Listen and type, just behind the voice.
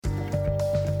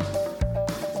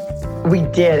We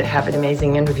did have an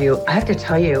amazing interview. I have to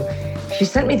tell you, she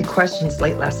sent me the questions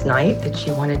late last night that she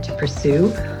wanted to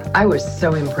pursue. I was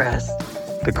so impressed.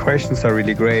 The questions are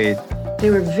really great.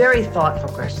 They were very thoughtful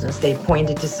questions. They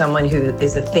pointed to someone who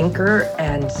is a thinker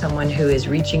and someone who is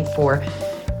reaching for,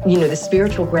 the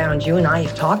spiritual ground you and I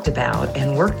have talked about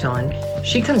and worked on.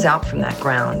 She comes out from that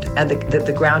ground,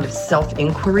 the ground of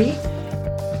self-inquiry.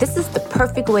 This is the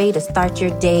perfect way to start your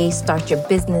day, start your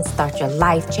business, start your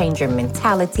life, change your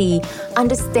mentality,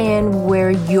 understand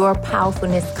where your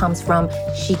powerfulness comes from.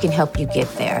 She can help you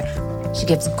get there. She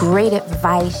gives great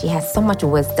advice. She has so much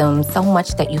wisdom, so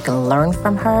much that you can learn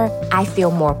from her. I feel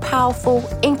more powerful,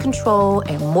 in control,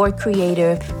 and more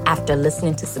creative after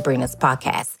listening to Sabrina's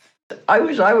podcast. I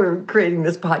wish I were creating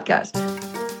this podcast.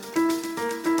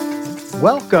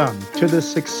 Welcome to the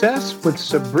Success with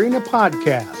Sabrina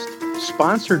podcast,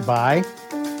 sponsored by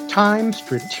Time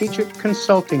Strategic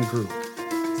Consulting Group.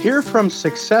 Hear from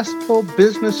successful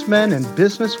businessmen and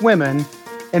businesswomen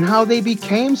and how they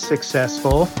became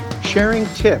successful, sharing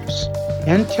tips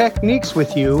and techniques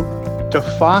with you to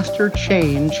foster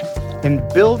change and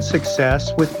build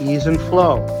success with ease and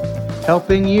flow,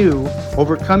 helping you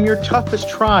overcome your toughest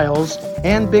trials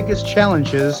and biggest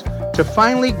challenges to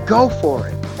finally go for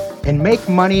it and make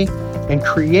money and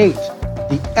create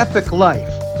the epic life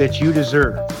that you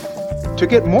deserve. To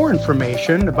get more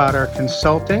information about our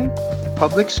consulting,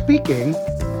 public speaking,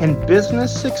 and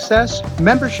business success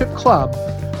membership club,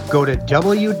 go to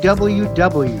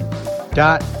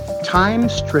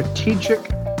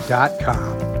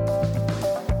www.timestrategic.com.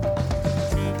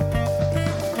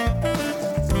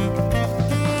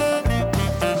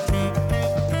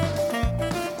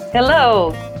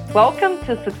 Hello, welcome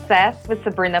to Success with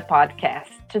Sabrina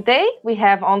podcast. Today we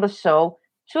have on the show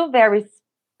two very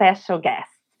special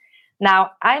guests.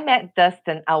 Now, I met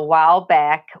Dustin a while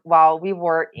back while we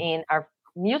were in our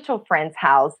mutual friend's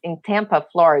house in Tampa,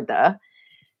 Florida.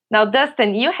 Now,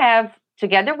 Dustin, you have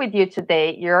together with you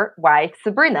today your wife,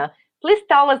 Sabrina. Please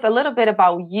tell us a little bit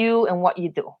about you and what you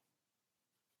do.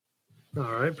 All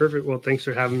right, perfect. Well, thanks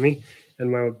for having me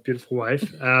and my beautiful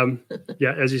wife.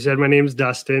 As you said, my name is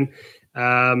Dustin.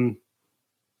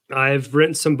 I've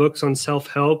written some books on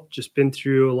self-help, just been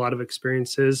through a lot of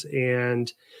experiences and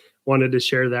wanted to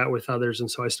share that with others. And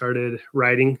so I started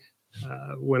writing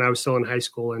when I was still in high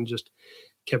school and just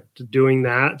kept doing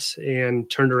that and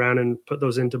turned around and put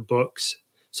those into books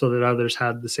so that others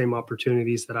had the same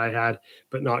opportunities that I had,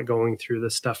 but not going through the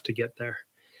stuff to get there.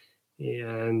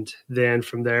 And then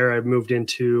from there, I moved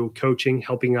into coaching,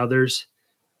 helping others,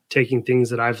 taking things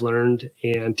that I've learned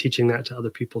and teaching that to other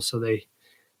people so they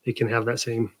can have the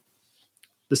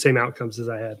same outcomes as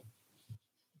I had.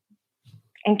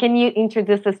 And can you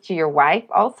introduce us to your wife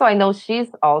also? I know she's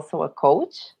also a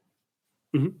coach.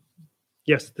 Mm-hmm.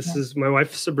 Yes, this is my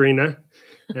wife, Sabrina.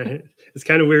 It's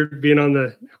kind of weird being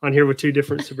on here with two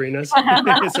different Sabrinas.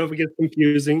 So if it gets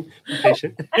confusing, be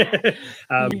patient.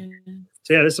 This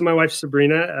is my wife,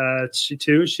 Sabrina.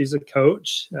 She's a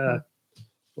coach.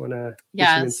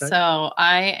 So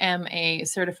I am a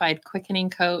certified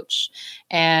quickening coach,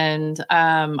 and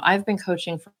I've been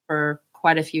coaching for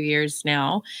quite a few years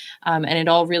now. And it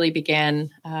all really began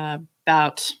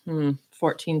about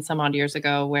 14 some odd years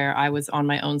ago, where I was on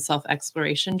my own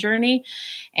self-exploration journey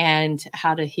and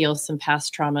how to heal some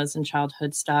past traumas and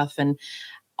childhood stuff. And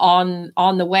on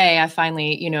the way, I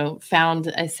finally, found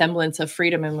a semblance of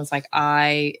freedom and was like,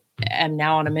 I am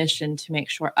now on a mission to make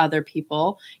sure other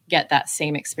people get that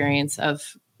same experience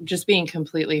of just being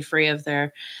completely free of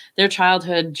their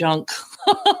childhood junk.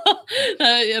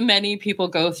 Many people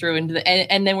go through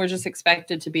and then we're just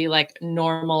expected to be like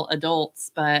normal adults.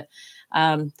 But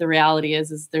the reality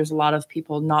is there's a lot of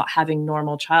people not having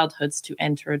normal childhoods to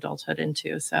enter adulthood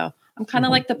into. So I'm kind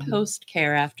of like the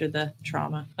post-care after the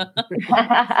trauma.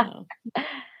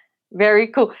 Very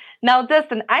cool. Now,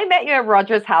 Dustin, I met you at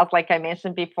Roger's house, like I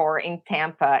mentioned before, in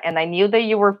Tampa, and I knew that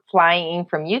you were flying in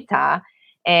from Utah.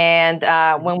 And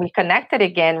when we connected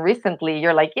again recently,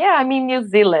 you're like, yeah, I'm in New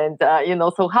Zealand,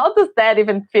 so how does that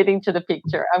even fit into the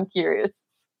picture? I'm curious.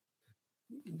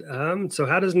 So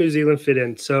how does New Zealand fit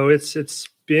in? So it's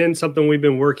been something we've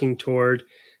been working toward.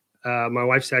 My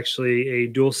wife's actually a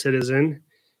dual citizen.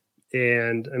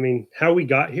 And I mean, how we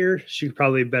got here, she could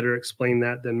probably better explain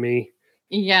that than me.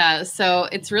 Yeah. So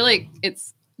it's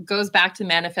goes back to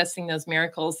manifesting those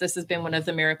miracles. This has been one of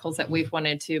the miracles that we've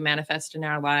wanted to manifest in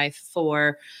our life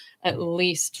for at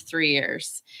least 3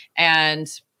 years and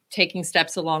taking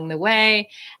steps along the way.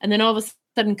 And then all of a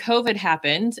sudden COVID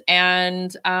happened.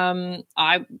 And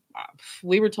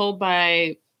we were told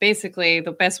by basically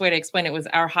the best way to explain it was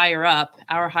our higher up,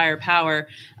 our higher power.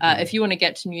 If you want to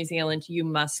get to New Zealand, you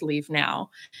must leave now.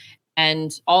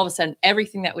 And all of a sudden,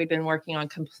 everything that we'd been working on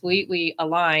completely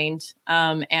aligned.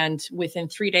 And within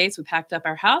 3 days, we packed up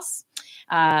our house,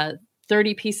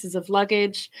 30 pieces of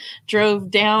luggage,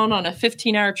 drove down on a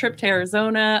 15-hour trip to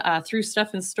Arizona, threw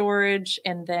stuff in storage,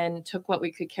 and then took what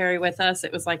we could carry with us.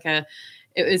 It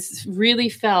was really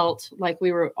felt like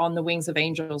we were on the wings of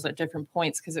angels at different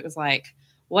points, because it was like,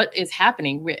 what is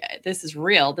happening? This is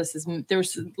real.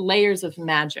 There's layers of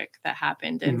magic that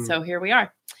happened. And so here we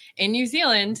are in New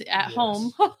Zealand at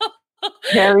home.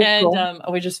 And cool.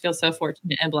 We just feel so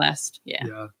fortunate and blessed.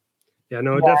 Yeah,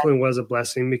 no, it definitely was a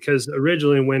blessing, because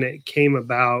originally when it came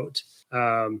about,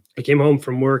 I came home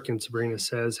from work and Sabrina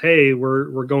says, "Hey,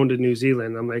 we're going to New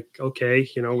Zealand." I'm like, "Okay,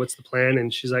 what's the plan?"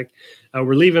 And she's like,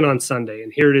 "We're leaving on Sunday,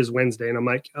 and here it is Wednesday." And I'm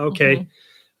like, "Okay."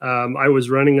 I was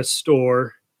running a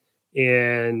store,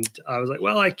 and I was like,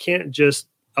 "Well, I can't just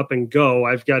up and go.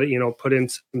 I've got to, put in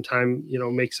some time,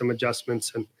 make some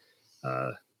adjustments and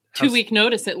 2-week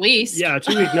notice at least." Yeah,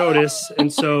 2-week notice.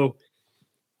 And so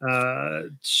I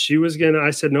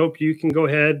said, "Nope, you can go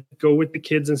ahead, go with the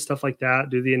kids and stuff like that,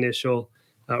 do the initial,"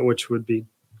 which would be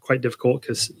quite difficult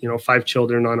because, 5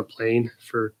 children on a plane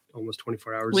for almost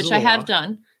 24 hours. Which I have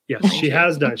done. Yes, she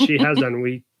has done. She has done.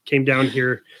 We came down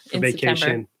here for vacation.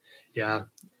 September. Yeah.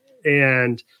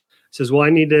 And says, "Well, I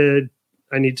need to,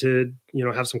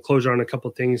 have some closure on a couple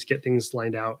of things, get things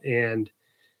lined out." And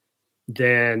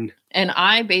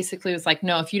I basically was like,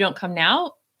 "No, if you don't come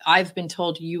now, I've been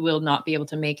told you will not be able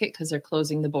to make it because they're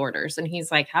closing the borders." And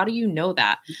he's like, "How do you know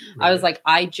that?" Right. I was like,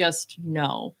 "I just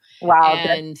know." Wow.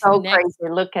 And that's so crazy.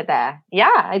 Look at that.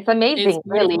 Yeah. It's amazing. It's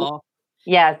really.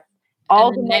 Yes.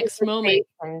 All the next moment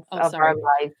of our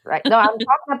lives, right? No, I'm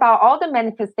talking about all the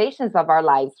manifestations of our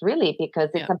lives, really, because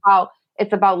it's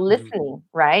about listening,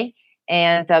 right?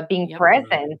 And being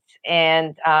present.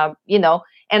 And,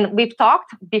 and we've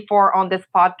talked before on this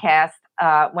podcast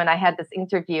when I had this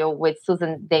interview with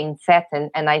Susan Dane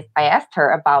Seton, and I asked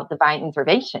her about divine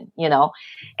intervention,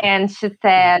 and she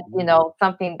said,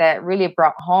 something that really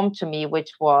brought home to me,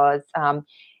 which was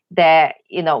that,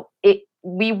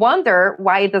 we wonder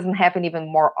why it doesn't happen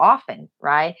even more often,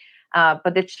 right?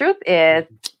 But the truth is,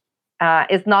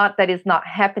 it's not that it's not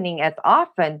happening as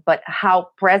often, but how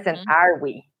present are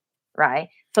we, right?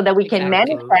 So that we can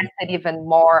manifest it even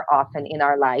more often in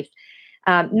our lives.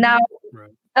 Now,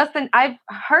 Dustin, I've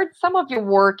heard some of your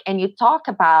work, and you talk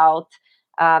about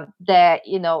that,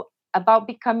 about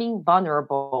becoming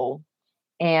vulnerable.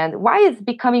 And why is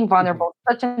becoming vulnerable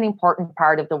such an important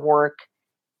part of the work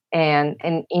and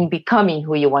in becoming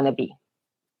who you want to be?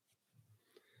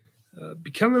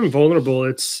 Becoming vulnerable,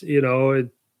 it's, the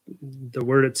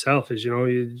word itself is,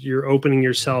 you're opening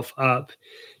yourself up.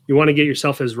 You want to get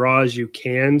yourself as raw as you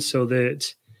can so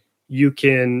that you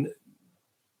can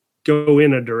go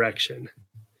in a direction.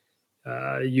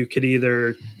 You could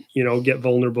either, get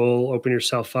vulnerable, open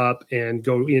yourself up and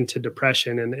go into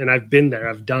depression. And I've been there,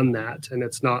 I've done that, and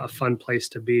it's not a fun place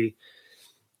to be.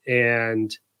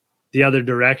 And the other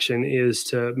direction is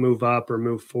to move up or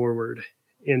move forward.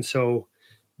 And so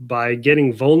by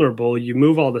getting vulnerable, you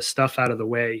move all the stuff out of the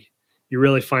way. You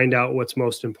really find out what's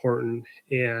most important.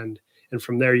 And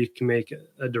from there, you can make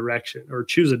a direction or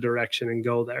choose a direction and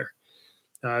go there.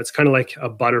 It's kind of like a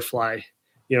butterfly,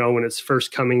 when it's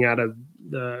first coming out of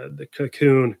the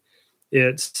cocoon,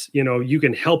 it's, you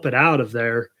can help it out of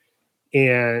there,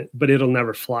 but it'll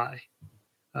never fly.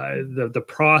 The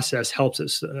process helps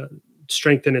it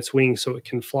strengthen its wings so it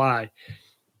can fly.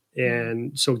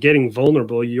 And so getting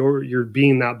vulnerable, you're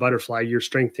being that butterfly, you're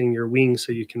strengthening your wings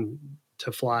so you can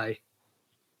to fly.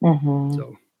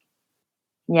 So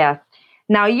yes.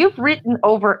 Now, you've written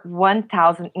over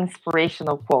 1,000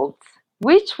 inspirational quotes.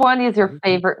 Which one is your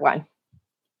favorite one?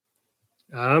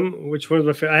 Which one's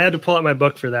my favorite? I had to pull out my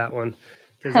book for that one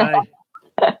because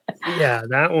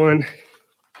that one.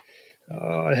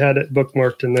 I had it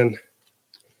bookmarked and then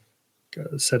got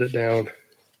to set it down.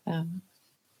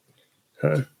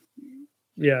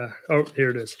 Yeah. Oh, here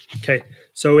it is. Okay.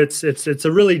 So it's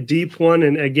a really deep one,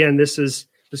 and again, this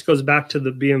goes back to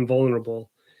the being vulnerable.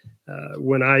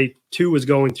 When I too was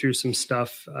going through some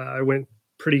stuff, I went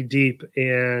pretty deep,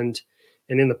 and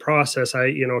in the process,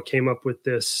 I came up with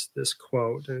this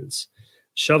quote. And it's,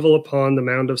 "Shovel upon the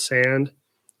mound of sand,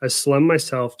 I slum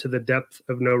myself to the depth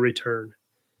of no return.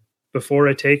 Before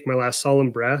I take my last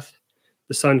solemn breath,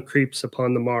 the sun creeps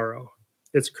upon the morrow.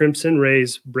 Its crimson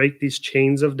rays break these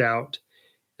chains of doubt,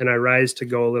 and I rise to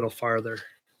go a little farther."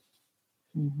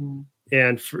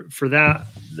 And for that,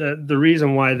 the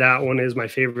reason why that one is my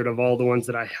favorite of all the ones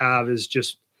that I have is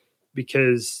just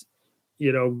because,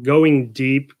 going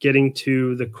deep, getting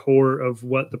to the core of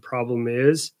what the problem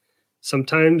is,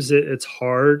 sometimes it's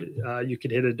hard. You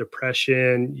could hit a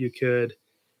depression. You could,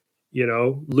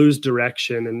 lose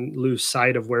direction and lose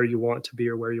sight of where you want to be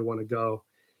or where you want to go.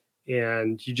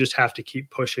 And you just have to keep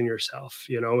pushing yourself.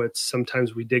 It's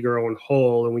sometimes we dig our own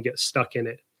hole and we get stuck in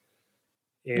it.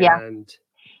 And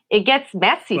it gets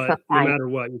messy sometimes. No matter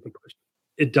what, you can push.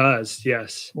 It does,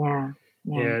 yes. Yeah.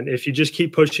 And if you just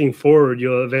keep pushing forward,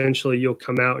 you'll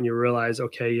come out and you realize,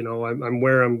 okay, I'm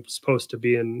where I'm supposed to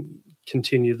be and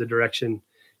continue the direction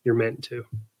you're meant to.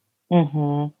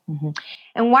 Mm-hmm, mm-hmm.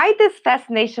 And why this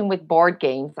fascination with board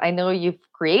games? I know you've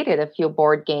created a few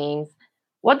board games.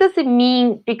 What does it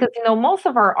mean? Because, most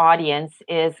of our audience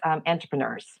is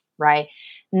entrepreneurs, right?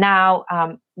 Now,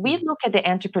 we look at the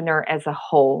entrepreneur as a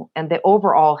whole and the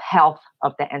overall health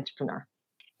of the entrepreneur.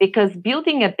 Because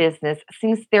building a business,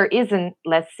 since there isn't,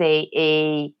 let's say,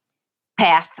 a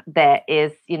path that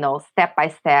is, step by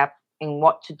step in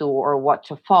what to do or what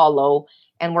to follow,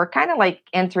 and we're kind of like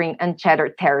entering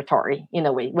uncharted territory in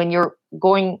a way. When you're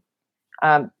going,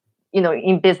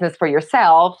 in business for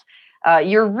yourself,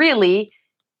 you're really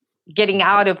getting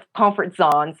out of comfort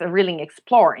zones and really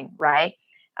exploring, right?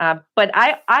 But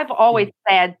I've always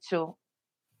said to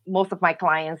most of my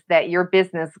clients that your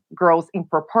business grows in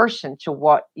proportion to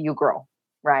what you grow,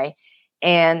 right?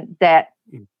 And that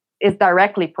is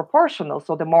directly proportional.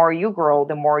 So the more you grow,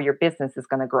 the more your business is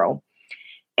going to grow.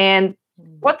 And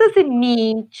what does it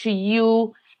mean to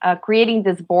you creating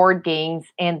these board games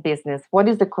and business? What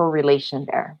is the correlation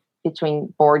there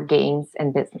between board games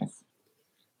and business?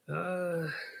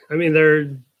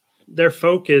 Their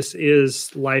focus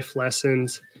is life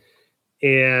lessons,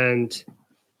 and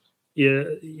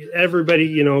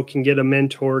everybody, can get a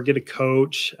mentor, get a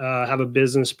coach, have a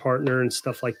business partner and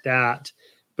stuff like that.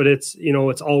 But it's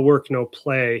all work, no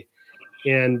play.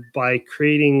 And by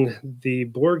creating the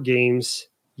board games,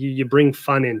 you bring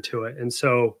fun into it. And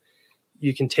so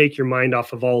you can take your mind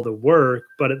off of all the work,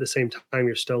 but at the same time,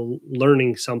 you're still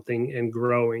learning something and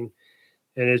growing.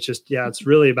 And it's just, it's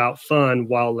really about fun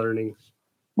while learning.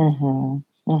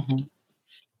 Mm-hmm.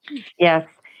 Mm-hmm. Yes.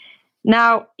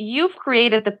 Now, you've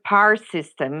created the POWER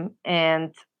system,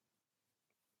 and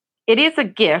it is a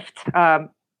gift.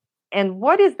 And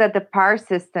what is that the POWER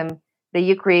system that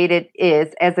you created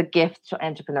is as a gift to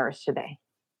entrepreneurs today?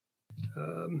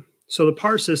 So the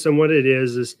POWER system, what it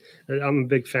is I'm a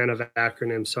big fan of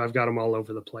acronyms, so I've got them all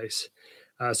over the place.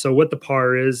 So what the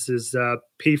POWER is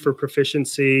P for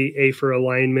proficiency, A for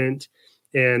alignment,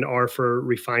 and R for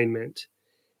refinement.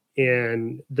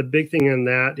 And the big thing in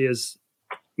that is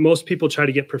most people try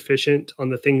to get proficient on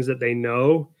the things that they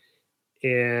know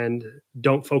and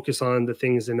don't focus on the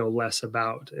things they know less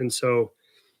about. And so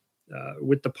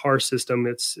with the POWER system,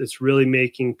 it's really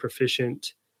making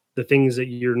proficient the things that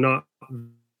you're not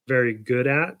very good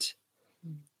at.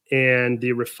 And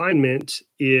the refinement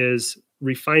is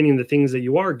refining the things that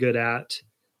you are good at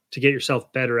to get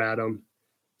yourself better at them,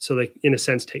 so they, in a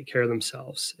sense, take care of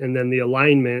themselves. And then the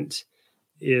alignment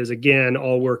is, again,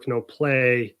 all work, no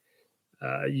play.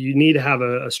 You need to have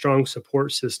a strong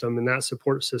support system, and that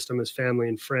support system is family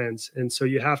and friends. And so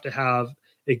you have to have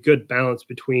a good balance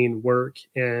between work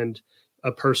and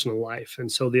a personal life.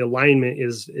 And so the alignment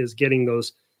is getting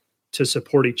those to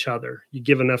support each other. You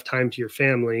give enough time to your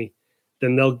family,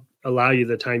 then they'll allow you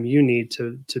the time you need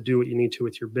to do what you need to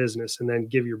with your business, and then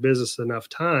give your business enough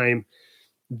time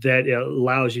that it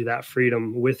allows you that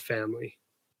freedom with family.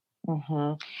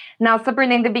 Mm-hmm. Now,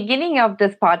 Sabrina, in the beginning of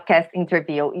this podcast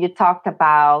interview, you talked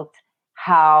about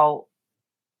how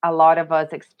a lot of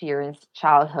us experience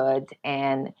childhood,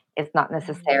 and it's not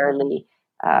necessarily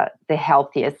the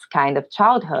healthiest kind of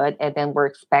childhood, and then we're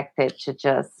expected to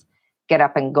just get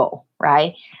up and go,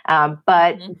 right?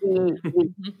 But we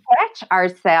catch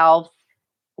ourselves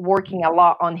working a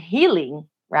lot on healing,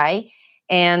 right?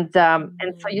 And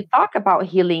so you talk about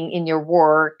healing in your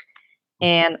work.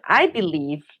 And I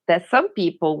believe that some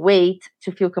people wait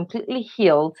to feel completely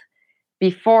healed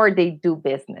before they do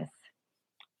business.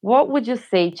 What would you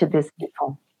say to these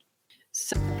people?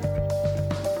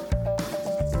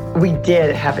 We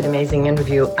did have an amazing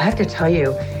interview. I have to tell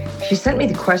you, she sent me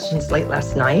the questions late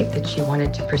last night that she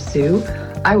wanted to pursue.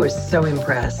 I was so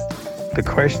impressed. The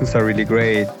questions are really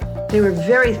great. They were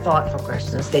very thoughtful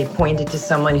questions. They pointed to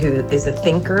someone who is a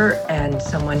thinker and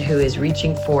someone who is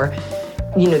reaching for,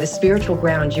 the spiritual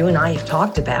ground you and I have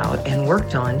talked about and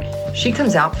worked on. She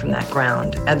comes out from that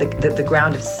ground, the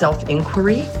ground of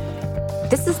self-inquiry.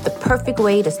 This is the perfect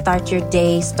way to start your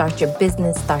day, start your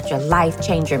business, start your life,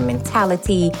 change your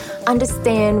mentality,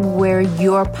 understand where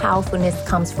your powerfulness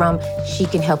comes from. She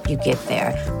can help you get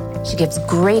there. She gives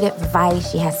great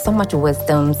advice. She has so much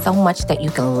wisdom, so much that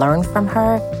you can learn from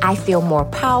her. I feel more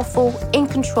powerful, in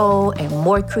control, and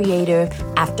more creative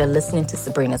after listening to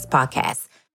Sabrina's podcast.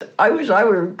 I wish I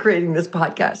were creating this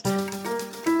podcast.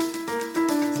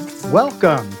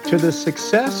 Welcome to the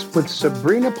Success with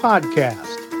Sabrina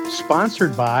podcast,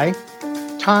 sponsored by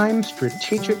Time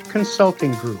Strategic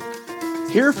Consulting Group.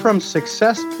 Hear from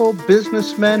successful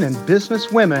businessmen and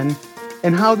businesswomen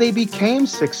and how they became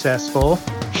successful,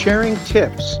 sharing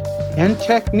tips and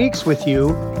techniques with you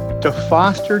to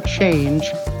foster change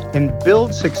and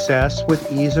build success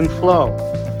with ease and flow,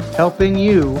 helping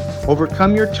you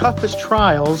overcome your toughest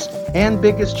trials and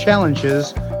biggest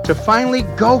challenges to finally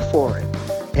go for it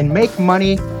and make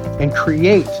money and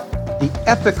create the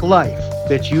epic life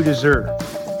that you deserve.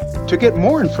 To get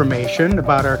more information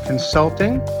about our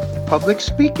consulting, public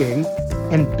speaking,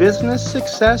 and business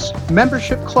success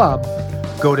membership club,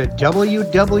 go to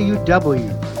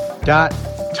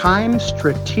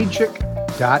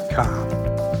www.timestrategic.com.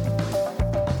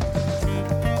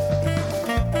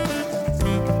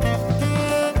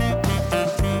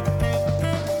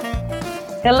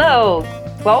 Hello,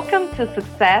 welcome to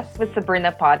Success with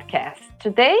Sabrina podcast.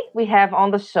 Today we have on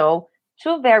the show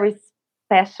two very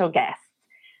special guests.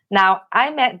 Now, I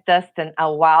met Dustin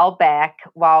a while back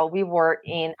while we were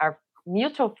in our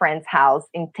mutual friend's house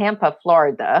in Tampa,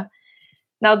 Florida.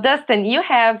 Now, Dustin, you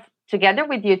have together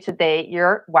with you today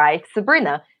your wife,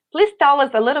 Sabrina. Please tell us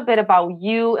a little bit about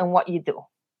you and what you do.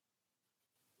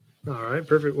 All right,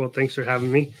 perfect. Well, thanks for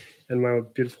having me and my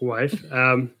beautiful wife.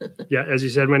 Yeah, as you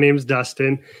said, my name is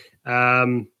Dustin.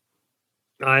 I've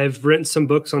written some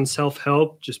books on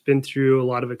self-help, just been through a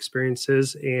lot of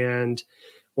experiences and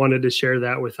wanted to share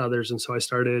that with others. And so I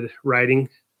started writing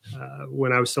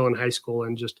when I was still in high school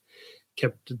and just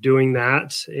kept doing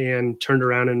that and turned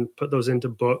around and put those into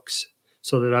books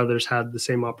so that others had the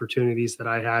same opportunities that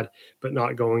I had, but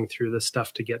not going through the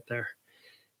stuff to get there.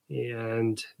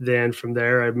 And then from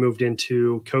there, I moved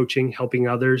into coaching, helping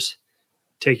others,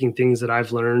 taking things that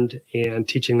I've learned and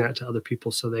teaching that to other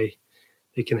people so they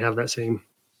can have the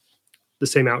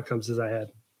same outcomes as I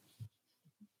had.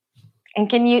 And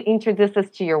can you introduce us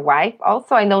to your wife?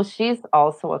 Also, I know she's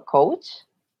also a coach.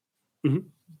 Mm-hmm.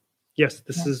 Yes,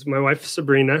 this is my wife,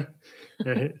 Sabrina.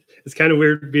 It's kind of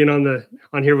weird being on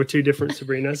here with two different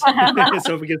Sabrinas.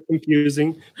 So if it gets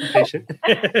confusing, be patient.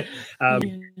 So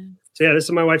yeah, this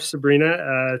is my wife,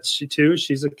 Sabrina.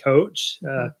 She's a coach.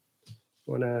 So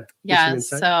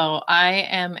I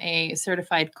am a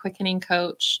certified quickening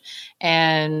coach,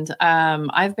 and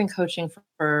I've been coaching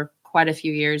for quite a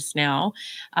few years now.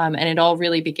 And it all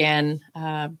really began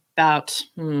about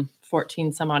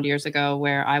 14 some odd years ago,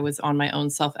 where I was on my own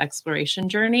self-exploration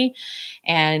journey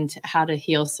and how to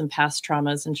heal some past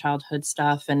traumas and childhood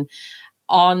stuff. And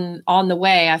on the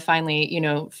way, I finally,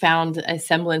 found a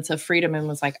semblance of freedom and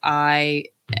was like, I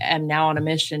am now on a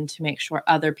mission to make sure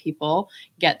other people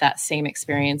get that same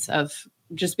experience of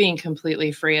just being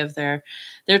completely free of their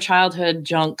childhood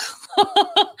junk.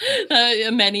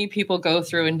 Many people go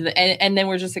through and then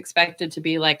we're just expected to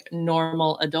be like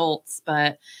normal adults.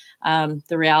 But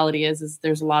the reality is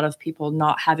there's a lot of people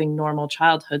not having normal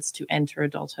childhoods to enter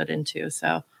adulthood into.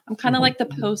 So I'm kind of like the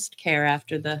post-care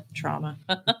after the trauma.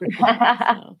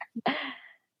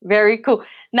 Very cool.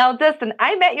 Now, Dustin,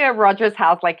 I met you at Roger's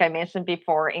house, like I mentioned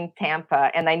before, in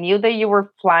Tampa, and I knew that you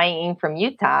were flying in from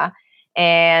Utah.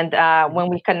 And when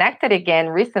we connected again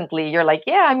recently, you're like,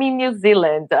 yeah, I'm in New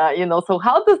Zealand, so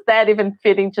how does that even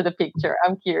fit into the picture?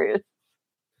 I'm curious.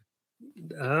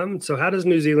 So how does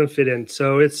New Zealand fit in?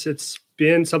 So it's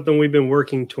been something we've been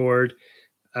working toward.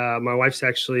 My wife's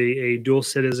actually a dual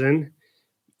citizen.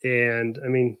 And I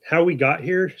mean, how we got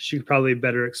here, she could probably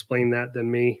better explain that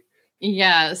than me.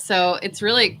 Yeah. So it's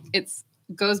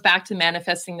goes back to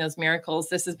manifesting those miracles.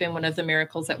 This has been one of the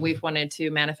miracles that we've wanted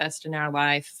to manifest in our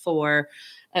life for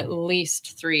at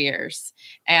least 3 years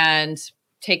and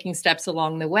taking steps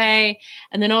along the way.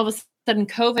 And then all of a sudden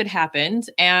COVID happened.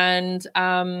 And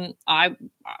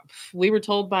we were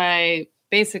told by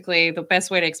basically the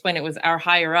best way to explain it was our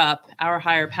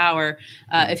higher power.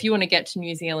 If you want to get to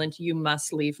New Zealand, you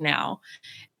must leave now.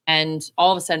 And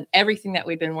all of a sudden, everything that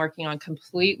we'd been working on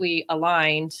completely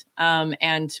aligned.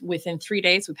 And within 3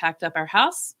 days, we packed up our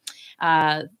house,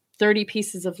 30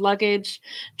 pieces of luggage,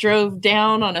 drove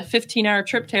down on a 15-hour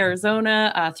trip to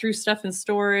Arizona, threw stuff in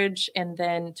storage, and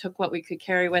then took what we could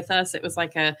carry with us. It was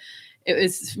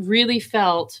really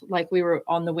felt like we were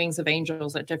on the wings of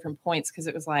angels at different points, because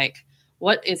it was like,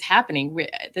 what is happening?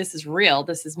 This is real.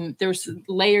 There's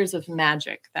layers of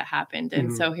magic that happened.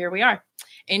 And so here we are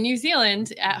in New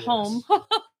Zealand at home.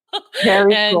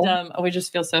 Very And cool. we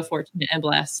just feel so fortunate and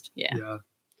blessed. Yeah.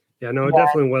 Yeah, no, it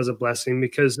definitely was a blessing,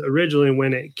 because originally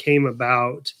when it came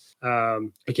about, I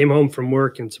came home from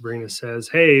work and Sabrina says,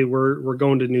 "Hey, we're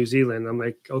going to New Zealand." I'm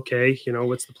like, "Okay,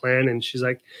 what's the plan?" And she's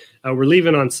like, "We're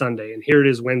leaving on Sunday, and here it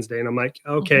is Wednesday." And I'm like,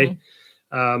 "Okay."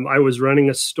 I was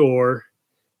running a store,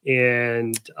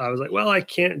 and I was like, "Well, I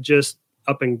can't just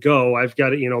up and go. I've got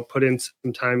to, put in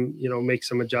some time, make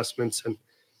some adjustments and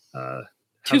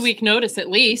 2-week notice at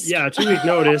least." Yeah, 2-week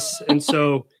notice. And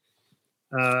so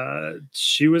I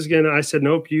said,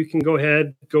 "Nope, you can go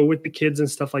ahead, go with the kids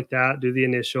and stuff like that, do the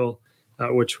initial,"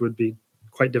 which would be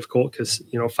quite difficult because,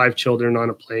 5 children on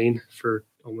a plane for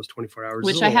almost 24 hours.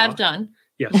 Which I have done.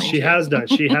 Yes, she has done.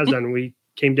 She has done. We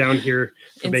came down here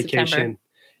for In vacation. September.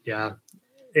 Yeah.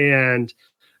 And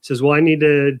says, "Well, I need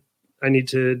to,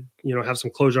 have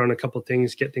some closure on a couple of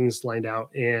things, get things lined out."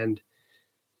 And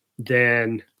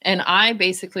I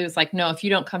basically was like, "No, if you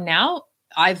don't come now,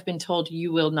 I've been told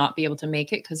you will not be able to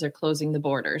make it because they're closing the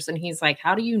borders." And he's like,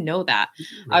 "How do you know that?"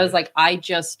 Right. I was like, "I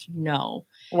just know."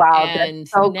 Wow, And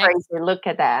that's so crazy. Look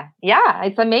at that. Yeah,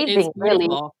 it's amazing, It's really.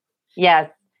 beautiful.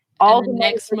 Yes. All And the the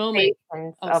next moment.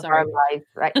 manifestations Oh, of sorry. our lives,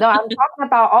 right? No, I'm talking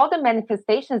about all the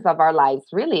manifestations of our lives,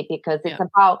 really, because it's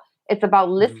about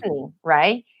listening,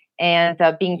 right? And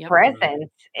being Yep.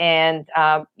 present, and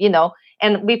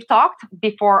and we've talked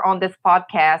before on this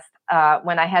podcast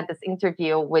when I had this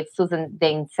interview with Susan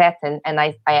Dane Seton, and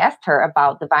I asked her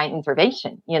about divine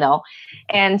intervention,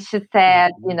 and she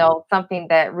said, something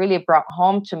that really brought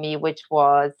home to me, which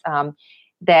was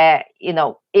that,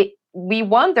 we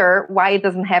wonder why it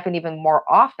doesn't happen even more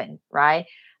often, right?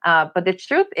 But the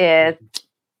truth is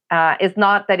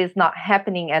not that it's not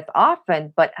happening as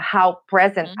often, but how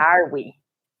present are we,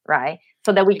 right?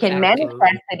 So that we can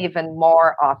manifest it even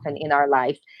more often in our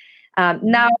lives.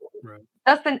 Now,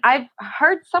 Dustin, I've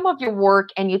heard some of your work,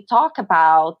 and you talk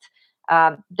about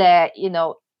that,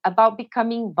 about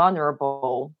becoming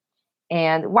vulnerable.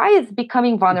 And why is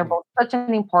becoming vulnerable such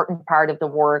an important part of the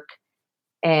work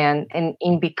and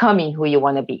in becoming who you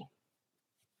want to be?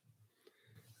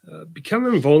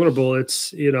 Becoming vulnerable,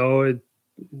 it's, the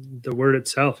word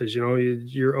itself is,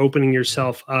 you're opening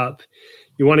yourself up.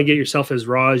 You want to get yourself as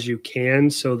raw as you can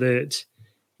so that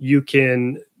you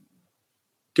can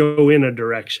go in a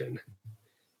direction.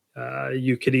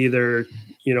 You could either,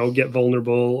 get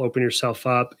vulnerable, open yourself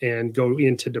up, and go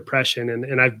into depression.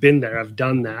 And I've been there, I've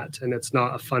done that, and it's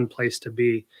not a fun place to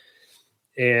be.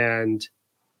 And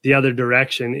the other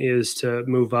direction is to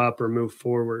move up or move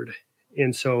forward.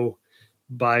 And so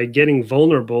by getting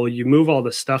vulnerable, you move all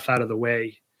the stuff out of the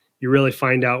way. You really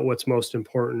find out what's most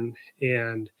important.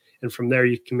 And from there,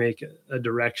 you can make a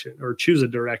direction or choose a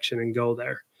direction and go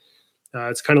there.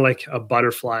 It's kind of like a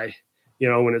butterfly,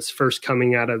 when it's first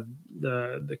coming out of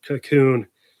the cocoon.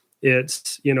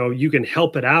 It's, you can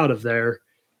help it out of there,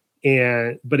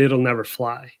 but it'll never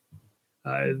fly.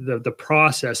 The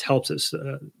process helps it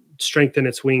strengthen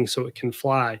its wings so it can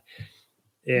fly.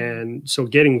 And so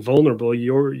getting vulnerable,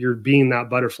 you're being that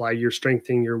butterfly, you're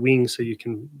strengthening your wings so you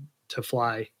can to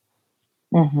fly.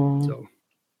 So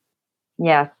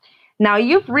yes. Now,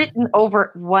 you've written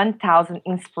over 1,000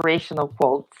 inspirational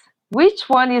quotes. Which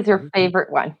one is your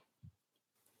favorite one?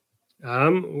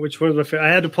 Which one's my favorite?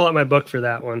 I had to pull out my book for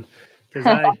that one because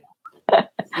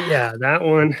that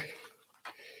one.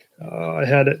 I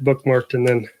had it bookmarked and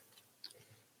then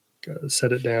got to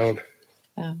set it down.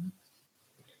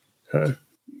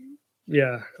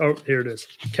 Yeah. Oh, here it is.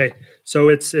 Okay. So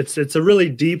it's a really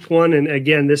deep one, and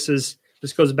again, this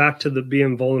goes back to the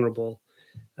being vulnerable.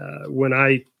 When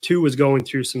I too was going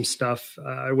through some stuff,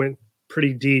 I went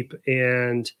pretty deep,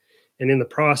 and in the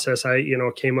process, I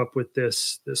came up with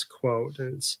this quote,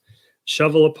 and it's,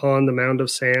 "Shovel upon the mound of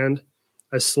sand,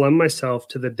 I slum myself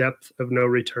to the depth of no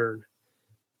return.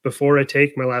 Before I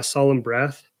take my last solemn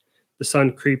breath, the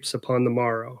sun creeps upon the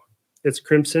morrow. Its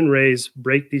crimson rays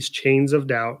break these chains of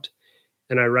doubt,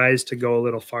 and I rise to go a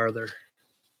little farther."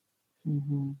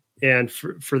 And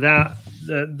for that,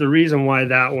 the reason why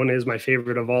that one is my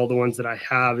favorite of all the ones that I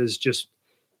have is just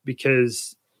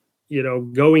because,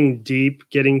 going deep,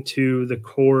 getting to the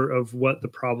core of what the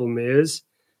problem is,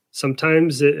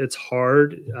 sometimes it's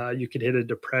hard. You could hit a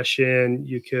depression.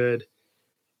 You could,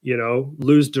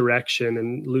 lose direction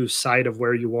and lose sight of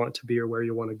where you want to be or where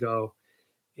you want to go.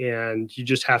 And you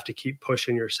just have to keep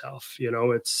pushing yourself.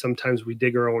 It's sometimes we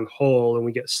dig our own hole and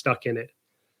we get stuck in it.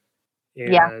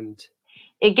 And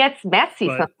it gets messy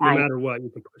sometimes. No matter what, you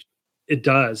can push. It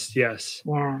does, yes.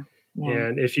 Yeah.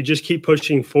 And if you just keep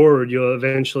pushing forward,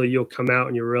 you'll come out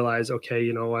and you realize, okay,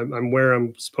 I'm where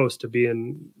I'm supposed to be,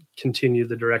 and continue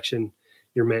the direction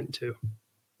you're meant to.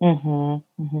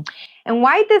 Mm-hmm, mm-hmm. And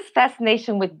why this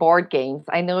fascination with board games?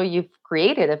 I know you've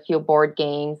created a few board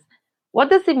games. What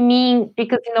does it mean?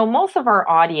 Because, most of our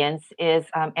audience is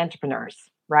entrepreneurs,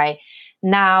 right?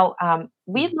 Now,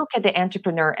 we look at the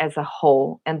entrepreneur as a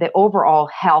whole and the overall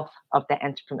health of the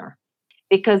entrepreneur.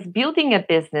 Because building a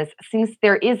business, since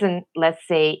there isn't, let's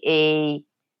say, a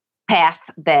path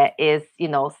that is,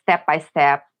 step by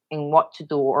step in what to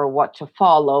do or what to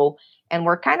follow, and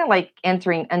we're kind of like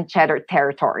entering uncharted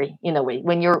territory in a way.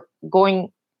 When you're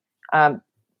going,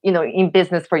 in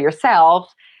business for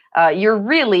yourself, you're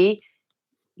really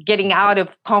getting out of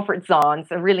comfort zones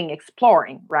and really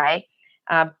exploring, right?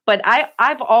 But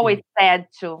I've always said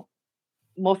to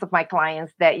most of my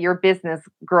clients that your business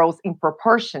grows in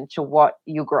proportion to what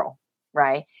you grow,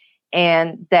 right?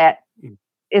 And that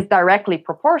is directly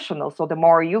proportional. So the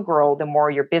more you grow, the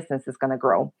more your business is going to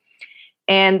grow.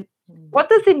 And what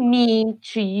does it mean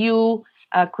to you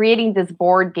creating these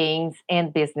board games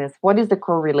and business? What is the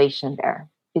correlation there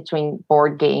between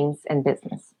board games and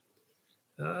business?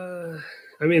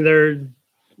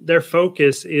 Their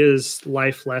focus is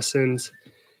life lessons,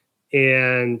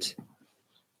 and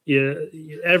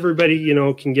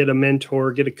everybody, can get a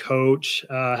mentor, get a coach,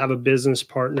 have a business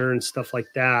partner and stuff like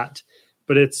that.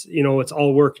 But it's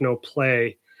all work, no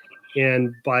play.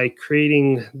 And by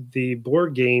creating the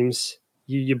board games,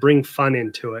 you bring fun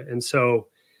into it. And so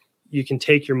you can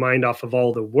take your mind off of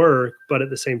all the work, but at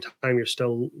the same time, you're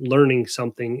still learning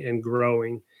something and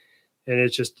growing. And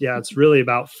it's just, it's really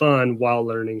about fun while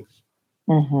learning.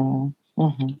 Mm-hmm.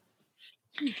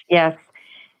 Mm-hmm. Yes.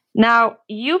 Now,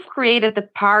 you've created the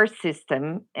PAR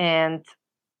system, and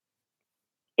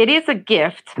it is a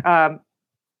gift.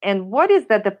 And what is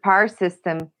that the PAR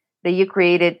system that you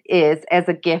created is as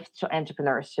a gift to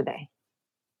entrepreneurs today?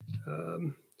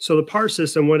 So the PAR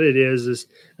system, what it is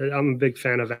I'm a big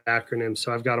fan of acronyms,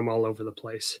 so I've got them all over the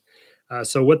place.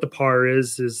 So what the PAR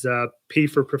is P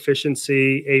for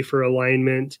proficiency, A for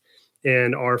alignment,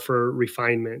 and R for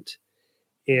refinement.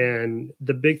 And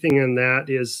the big thing in that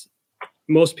is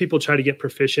most people try to get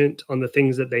proficient on the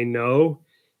things that they know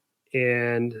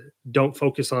and don't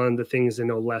focus on the things they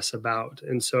know less about.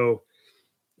 And so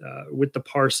with the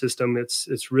PAR system,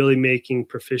 it's really making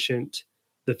proficient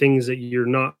the things that you're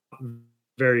not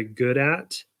very good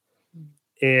at.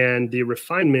 And the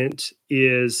refinement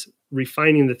is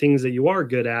refining the things that you are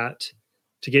good at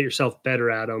to get yourself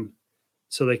better at them,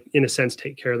 so they, in a sense,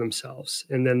 take care of themselves.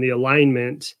 And then the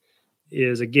alignment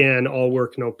is, again, all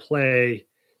work, no play.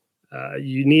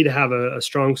 You need to have a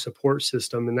strong support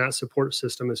system, and that support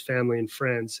system is family and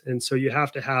friends. And so you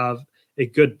have to have a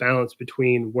good balance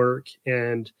between work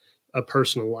and a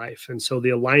personal life. And so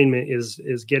the alignment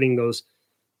is getting those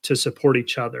to support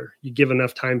each other. You give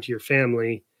enough time to your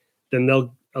family, then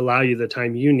they'll allow you the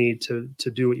time you need to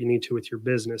do what you need to with your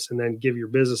business, and then give your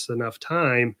business enough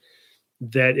time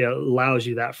that it allows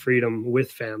you that freedom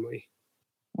with family.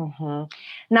 Mm-hmm.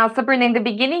 Now, Sabrina, in the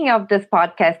beginning of this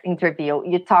podcast interview,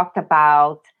 you talked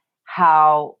about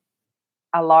how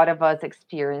a lot of us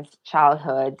experience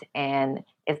childhood, and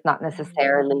it's not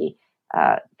necessarily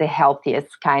the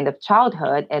healthiest kind of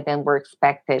childhood, and then we're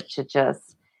expected to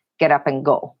just get up and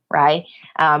go, right?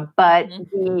 But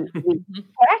we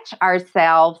catch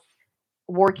ourselves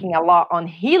working a lot on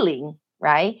healing,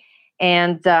 right?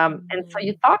 And so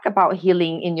you talk about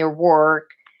healing in your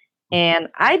work. And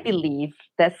I believe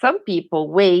that some people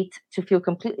wait to feel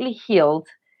completely healed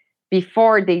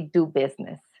before they do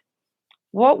business.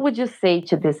 What would you say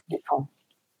to these people?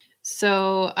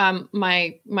 So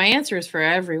my answer is for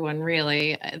everyone,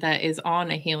 really, that is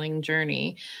on a healing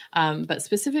journey. But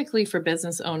specifically for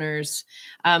business owners,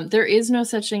 there is no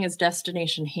such thing as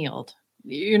destination healed.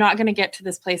 You're not going to get to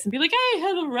this place and be like, I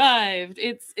have arrived.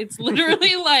 It's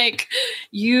literally like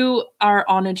you are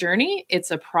on a journey.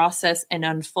 It's a process, an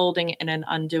unfolding and an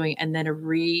undoing, and then a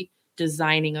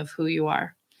redesigning of who you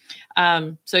are.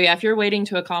 So yeah, if you're waiting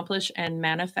to accomplish and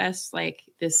manifest like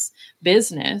this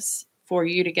business for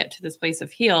you to get to this place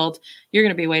of healed, you're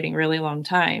going to be waiting a really long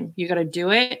time. You got to do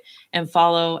it and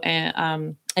follow.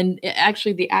 And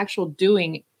actually the actual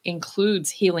doing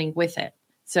includes healing with it.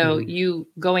 So you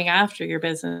going after your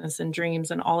business and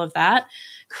dreams and all of that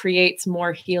creates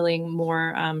more healing,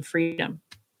 more freedom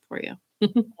for you.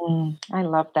 I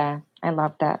love that. I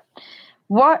love that.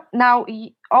 What now?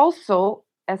 Also,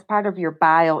 as part of your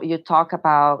bio, you talk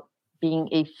about being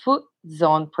a foot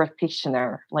zone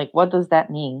practitioner. Like, what does that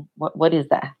mean? What is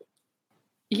that?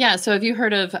 Yeah. So have you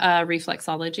heard of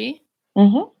reflexology?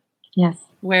 Mm-hmm. Yes.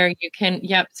 where you can,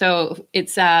 yep. So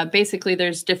it's basically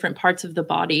there's different parts of the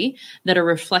body that are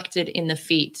reflected in the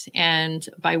feet. And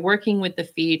by working with the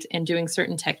feet and doing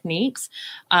certain techniques,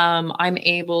 I'm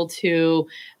able to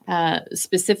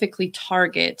specifically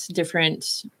target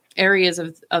different areas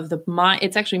of the mind.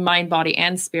 It's actually mind, body,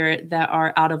 and spirit that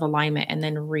are out of alignment, and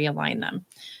then realign them.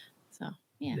 So,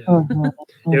 yeah.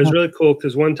 It was really cool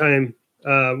because one time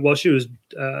while she was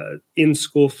in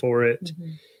school for it,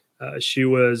 she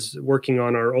was working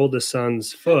on our oldest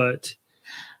son's foot,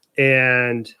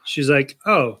 and she's like,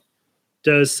 "Oh,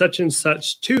 does such and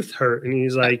such tooth hurt?" And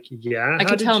he's like, "Yeah." I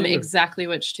could tell him exactly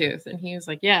which tooth, and he was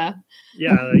like, "Yeah."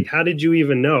 Yeah, like, how did you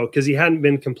even know? Because he hadn't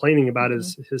been complaining about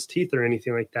his teeth or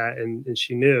anything like that, and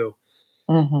she knew.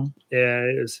 Yeah,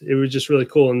 it was just really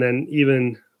cool. And then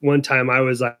even one time, I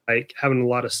was like having a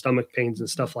lot of stomach pains and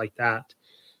stuff like that,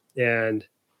 and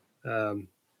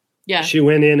she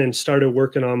went in and started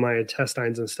working on my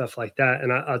intestines and stuff like that.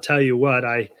 And I'll tell you what,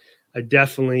 I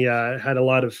definitely had a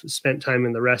lot of spent time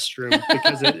in the restroom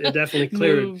because it definitely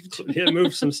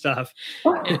moved some stuff.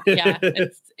 Yeah,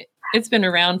 it's been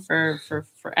around for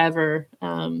forever.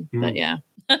 But yeah.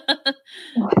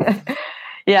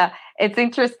 Yeah, it's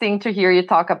interesting to hear you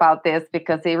talk about this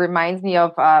because it reminds me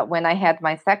of when I had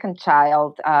my second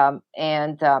child,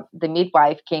 and the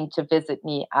midwife came to visit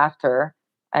me after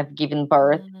I've given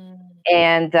birth,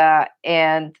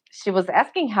 and she was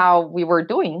asking how we were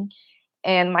doing,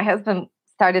 and my husband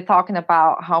started talking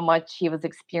about how much he was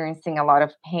experiencing a lot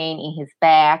of pain in his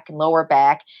back, lower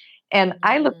back, and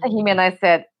I looked at him and I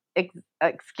said,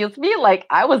 excuse me, like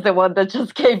I was the one that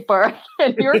just gave birth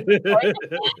and you're but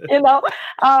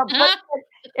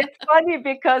it's funny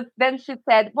because then she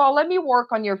said, well, let me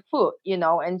work on your foot,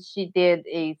 and she did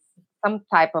some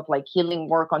type of like healing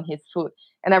work on his foot.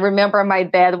 And I remember my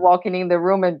dad walking in the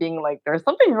room and being like, there's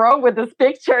something wrong with this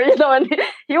picture, and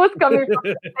he was coming from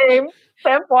the same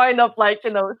standpoint of like,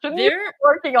 shouldn't you be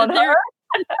working on her?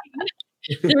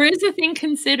 There is a thing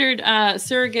considered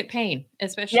surrogate pain,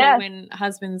 especially when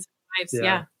husbands and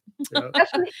wives.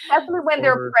 Especially when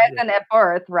they're present at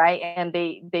birth, right? And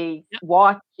they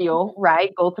watch you,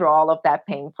 right? Go through all of that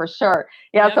pain for sure.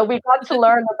 Yeah. So we got to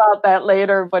learn about that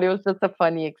later, but it was just a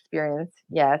funny experience.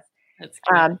 Yes. That's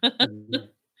cute.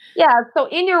 Yeah. So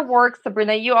in your work,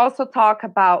 Sabrina, you also talk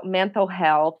about mental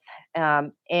health,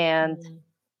 and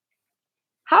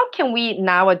how can we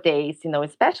nowadays,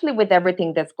 especially with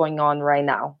everything that's going on right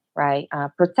now, right,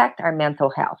 protect our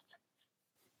mental health?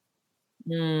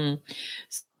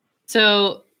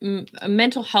 So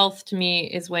mental health to me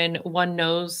is when one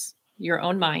knows your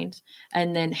own mind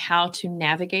and then how to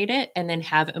navigate it and then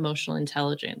have emotional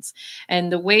intelligence.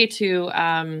 And the way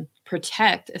to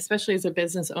protect, especially as a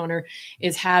business owner,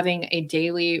 is having a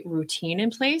daily routine in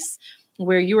place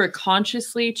where you are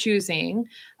consciously choosing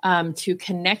to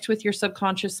connect with your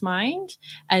subconscious mind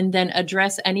and then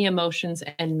address any emotions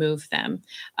and move them.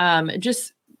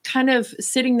 Just kind of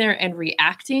sitting there and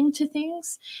reacting to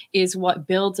things is what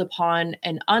builds upon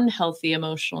an unhealthy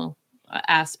emotional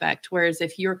aspect. Whereas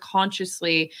if you're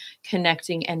consciously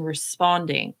connecting and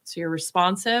responding, so you're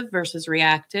responsive versus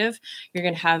reactive, you're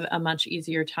going to have a much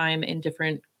easier time in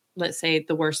different, let's say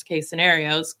the worst case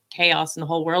scenarios, chaos and the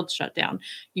whole world shut down.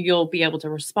 You'll be able to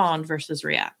respond versus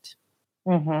react.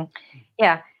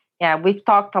 Yeah, we've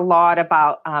talked a lot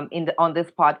about on this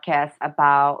podcast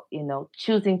about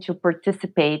choosing to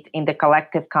participate in the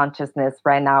collective consciousness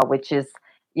right now, which is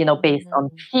based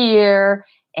on fear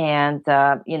and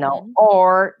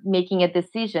or making a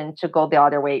decision to go the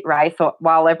other way, right? So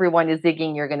while everyone is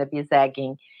zigging, you're going to be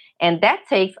zagging, and that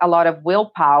takes a lot of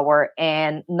willpower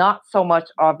and not so much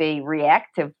of a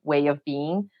reactive way of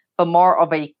being, but more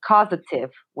of a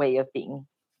causative way of being.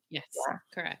 Yes,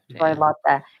 correct. So I love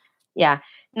that. Yeah.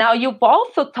 Now, you've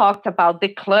also talked about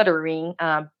decluttering,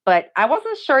 but I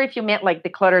wasn't sure if you meant like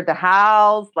declutter the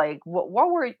house. Like, what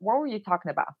were you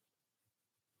talking about?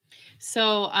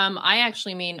 So I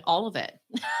actually mean all of it.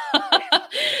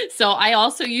 So I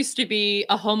also used to be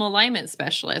a home alignment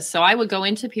specialist. So I would go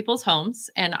into people's homes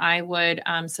and I would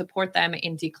support them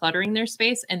in decluttering their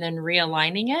space and then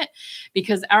realigning it,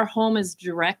 because our home is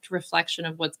direct reflection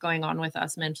of what's going on with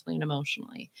us mentally and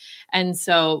emotionally. And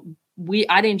so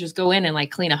I didn't just go in and like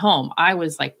clean a home. I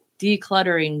was like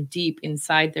decluttering deep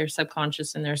inside their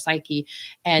subconscious and their psyche,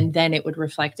 and then it would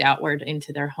reflect outward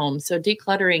into their home. So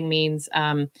decluttering means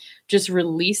just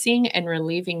releasing and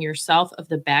relieving yourself of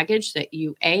the baggage that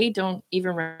you don't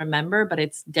even remember, but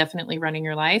it's definitely running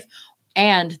your life,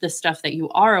 and the stuff that you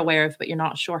are aware of, but you're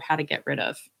not sure how to get rid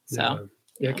of. So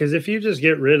because if you just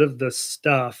get rid of the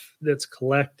stuff that's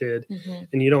collected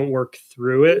and you don't work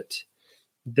through it,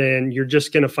 then you're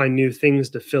just going to find new things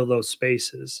to fill those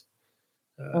spaces.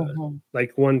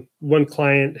 Like one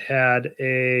client had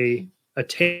a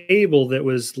table that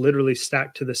was literally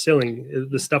stacked to the ceiling.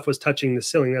 The stuff was touching the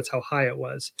ceiling. That's how high it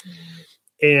was.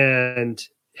 And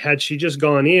had she just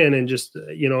gone in and just,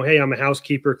 hey, I'm a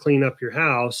housekeeper, clean up your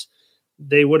house,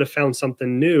 they would have found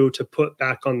something new to put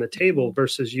back on the table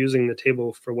versus using the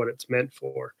table for what it's meant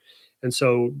for. And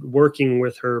so working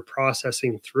with her,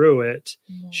 processing through it,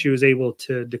 she was able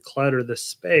to declutter the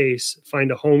space,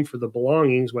 find a home for the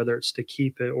belongings, whether it's to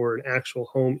keep it or an actual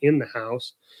home in the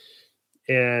house.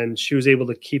 And she was able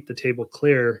to keep the table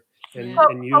clear and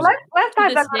use it. Let's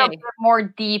dive a little bit more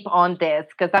deep on this,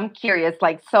 because I'm curious.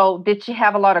 Like, so did she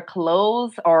have a lot of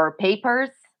clothes or papers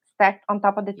stacked on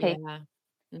top of the table? Yeah.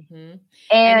 Mm-hmm.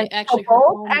 And actually,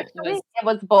 both, it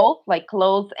was both, like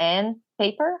clothes and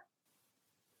paper?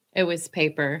 It was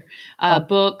paper,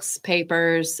 books,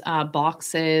 papers,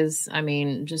 boxes. I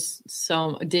mean, just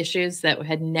some dishes that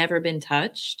had never been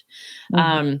touched.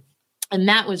 And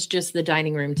that was just the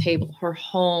dining room table. Her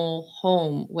whole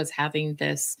home was having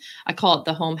this, I call it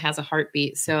the home has a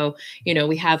heartbeat. So,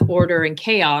 we have order and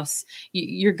chaos.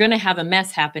 You're going to have a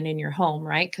mess happen in your home,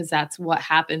 right? Because that's what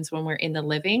happens when we're in the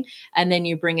living. And then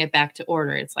you bring it back to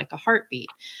order. It's like a heartbeat.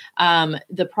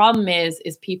 The problem is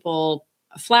people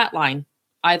flatline,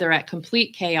 either at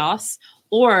complete chaos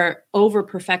or over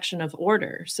perfection of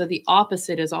order. So the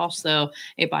opposite is also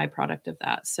a byproduct of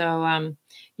that. So,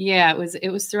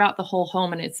 it was throughout the whole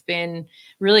home, and it's been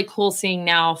really cool seeing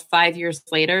now 5 years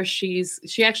later. She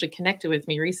actually connected with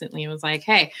me recently and was like,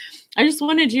 "Hey, I just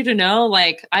wanted you to know,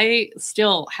 like, I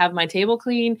still have my table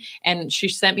clean." And she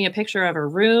sent me a picture of her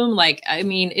room. Like, I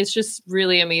mean, it's just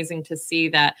really amazing to see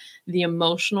that the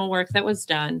emotional work that was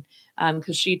done,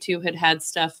 because she too had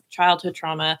childhood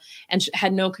trauma, and she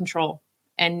had no control.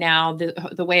 And now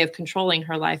the way of controlling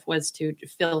her life was to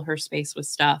fill her space with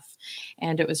stuff.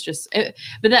 And it was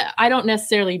but I don't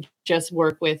necessarily just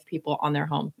work with people on their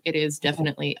home. It is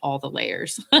definitely all the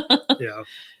layers. Yeah.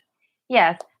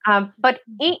 Yes. But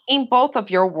in both of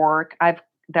your work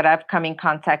that I've come in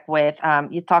contact with,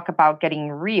 you talk about getting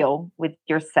real with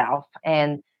yourself.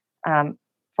 And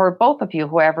for both of you,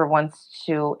 whoever wants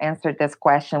to answer this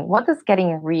question, what does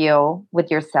getting real with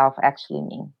yourself actually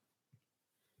mean?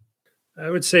 I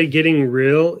would say getting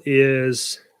real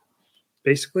is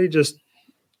basically just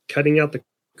cutting out the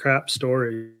crap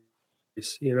stories,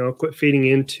 quit feeding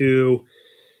into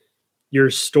your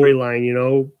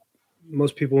storyline.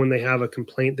 Most people, when they have a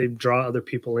complaint, they draw other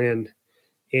people in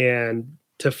and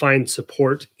to find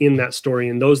support in that story.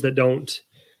 And those that don't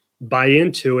buy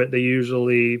into it, they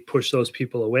usually push those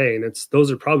people away. And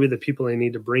those are probably the people they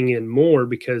need to bring in more,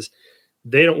 because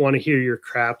they don't want to hear your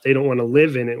crap. They don't want to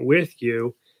live in it with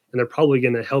you. And they're probably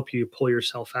going to help you pull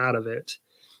yourself out of it.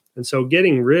 And so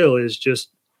getting real is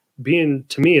just to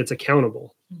me, it's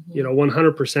accountable,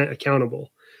 100%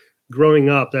 accountable. Growing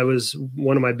up, that was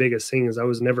one of my biggest things. I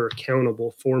was never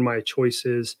accountable for my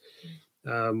choices,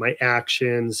 my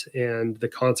actions, and the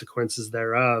consequences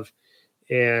thereof.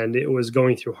 And it was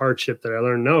going through hardship that I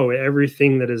learned, no,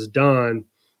 everything that is done,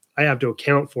 I have to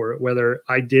account for it, whether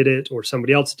I did it or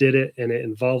somebody else did it and it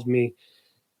involved me.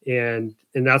 And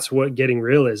that's what getting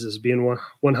real is being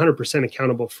 100%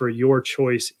 accountable for your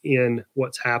choice in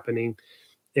what's happening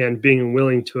and being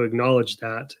willing to acknowledge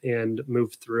that and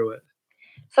move through it.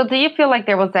 So do you feel like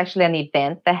there was actually an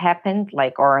event that happened,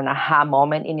 like, or an aha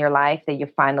moment in your life that you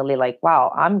finally like,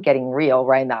 wow, I'm getting real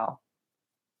right now?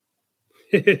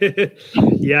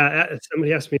 Yeah.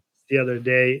 Somebody asked me the other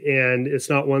day, and it's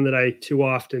not one that I too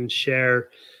often share.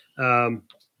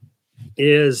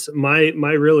 Is my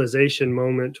realization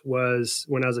moment was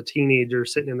when I was a teenager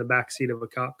sitting in the backseat of a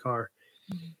cop car.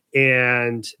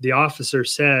 And the officer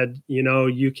said,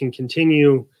 you can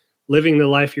continue living the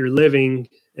life you're living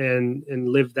and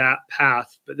live that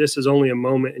path, but this is only a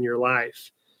moment in your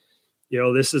life.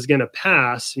 This is going to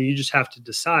pass, and you just have to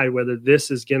decide whether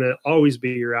this is going to always be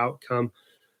your outcome,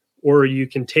 or you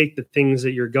can take the things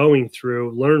that you're going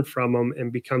through, learn from them,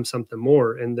 and become something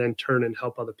more, and then turn and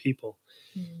help other people.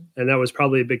 And that was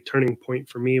probably a big turning point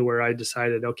for me, where I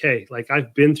decided, okay, like,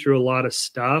 I've been through a lot of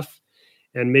stuff,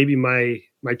 and maybe my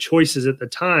choices at the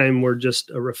time were just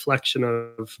a reflection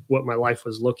of what my life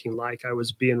was looking like. I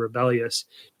was being rebellious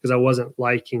because I wasn't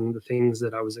liking the things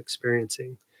that I was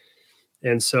experiencing.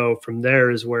 And so from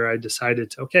there is where I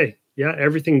decided to, okay, yeah,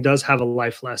 everything does have a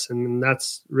life lesson. And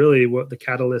that's really what the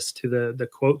catalyst to the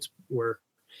quotes were,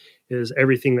 is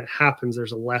everything that happens,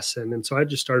 there's a lesson. And so I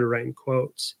just started writing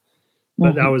quotes.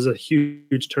 But that was a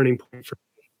huge turning point for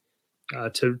me,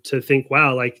 to think,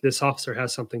 wow, like, this officer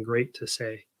has something great to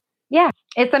say. Yeah,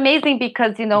 it's amazing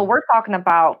because, we're talking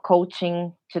about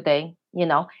coaching today,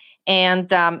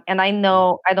 and I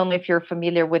know, I don't know if you're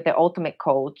familiar with the Ultimate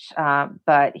Coach,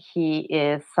 but he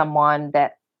is someone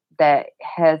that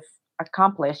has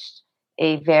accomplished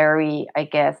a very, I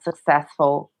guess,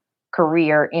 successful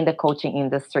career in the coaching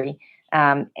industry.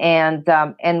 And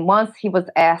once he was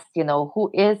asked,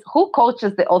 who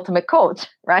coaches the Ultimate Coach,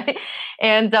 right?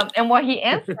 And what he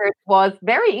answered was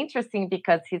very interesting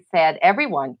because he said,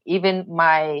 everyone, even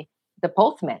the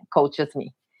postman coaches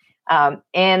me.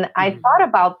 And I thought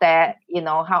about that,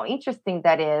 how interesting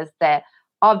that is, that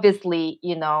obviously,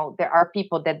 there are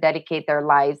people that dedicate their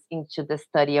lives into the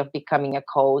study of becoming a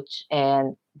coach,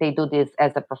 and they do this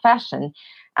as a profession.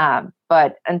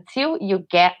 But until you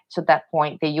get to that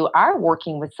point that you are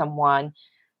working with someone,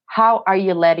 how are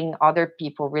you letting other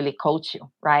people really coach you,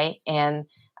 right? And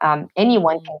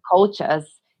anyone can coach us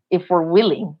if we're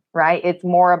willing, right? It's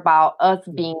more about us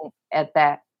being at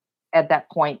that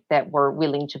point that we're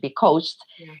willing to be coached.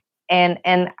 Yeah.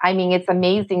 And I mean, it's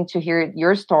amazing to hear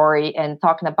your story and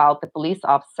talking about the police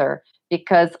officer,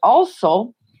 because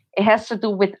also it has to do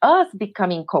with us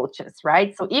becoming coaches,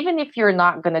 right? So even if you're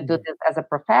not going to do this as a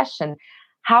profession,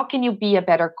 how can you be a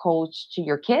better coach to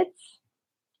your kids?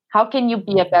 How can you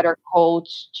be a better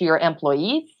coach to your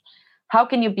employees? How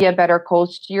can you be a better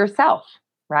coach to yourself,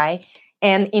 right?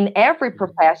 And in every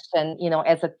profession,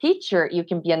 as a teacher, you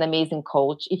can be an amazing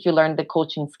coach if you learn the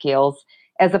coaching skills.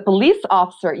 As a police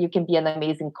officer, you can be an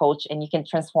amazing coach and you can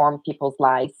transform people's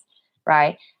lives,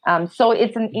 right? So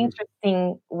it's an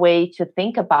interesting way to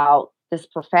think about this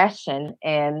profession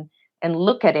and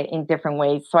look at it in different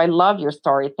ways. So I love your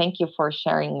story. Thank you for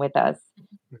sharing with us.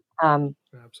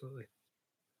 Absolutely.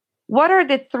 What are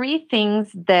the 3 things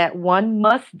that one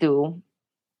must do,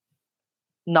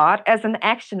 not as an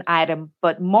action item,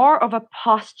 but more of a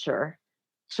posture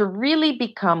to really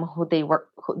become who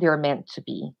they're meant to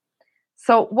be?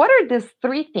 So what are these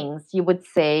 3 things you would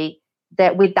say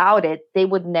that without it, they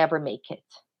would never make it?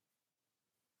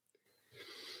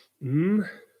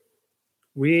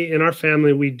 We, in our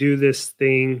family, we do this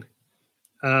thing,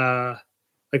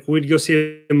 like we'd go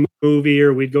see a movie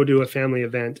or we'd go do a family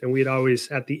event, and we'd always,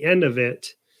 at the end of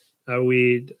it,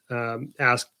 we'd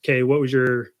ask, okay, what was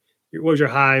your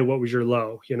high, what was your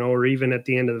low, or even at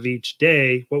the end of each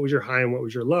day, what was your high and what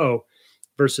was your low,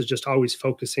 versus just always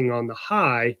focusing on the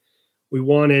high. We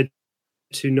wanted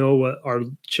to know what our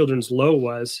children's low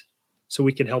was so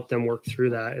we could help them work through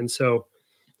that. And so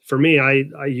for me,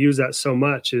 I use that so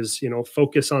much is,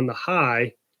 focus on the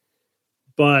high,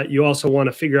 but you also want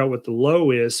to figure out what the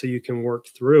low is so you can work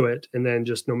through it. And then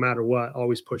just no matter what,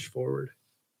 always push forward.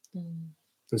 And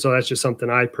so that's just something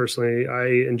I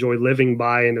enjoy living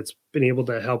by. And it's been able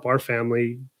to help our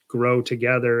family grow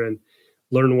together and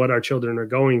learn what our children are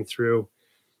going through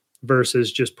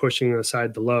versus just pushing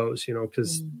aside the lows,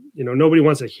 because, nobody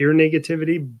wants to hear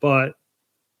negativity, but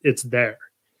it's there.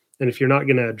 And if you're not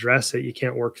going to address it, you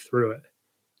can't work through it.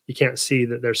 You can't see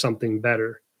that there's something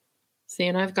better. See,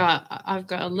 and I've got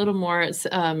a little more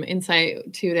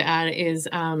insight to add is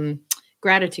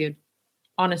gratitude.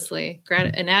 Honestly,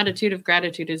 an attitude of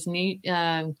gratitude is neat.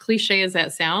 Cliche as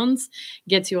that sounds,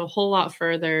 gets you a whole lot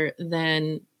further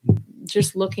than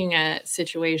just looking at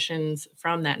situations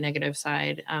from that negative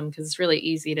side. Because it's really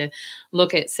easy to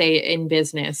look at, say, in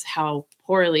business, how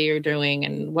poorly you're doing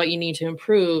and what you need to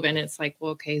improve. And it's like,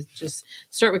 well, okay, just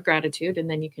start with gratitude and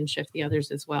then you can shift the others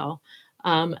as well.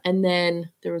 And then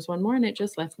there was one more and it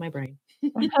just left my brain.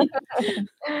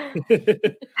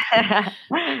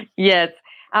 Yes.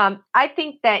 I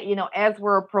think that, as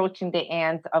we're approaching the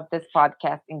end of this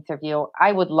podcast interview,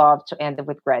 I would love to end it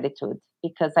with gratitude,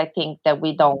 because I think that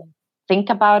we don't think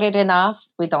about it enough.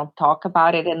 We don't talk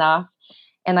about it enough.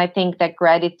 And I think that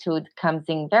gratitude comes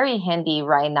in very handy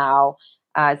right now,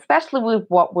 especially with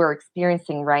what we're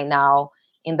experiencing right now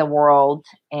in the world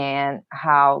and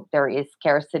how there is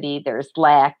scarcity, there's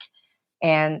lack,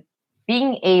 and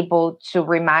being able to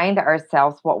remind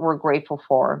ourselves what we're grateful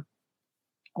for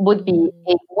would be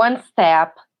a one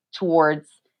step towards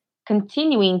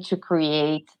continuing to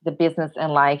create the business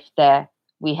and life that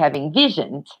we have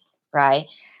envisioned, right?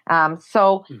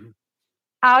 So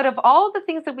out of all the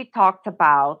things that we talked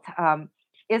about,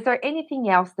 is there anything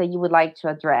else that you would like to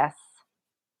address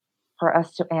for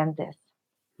us to end this?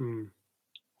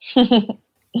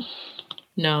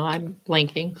 No, I'm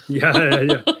blanking.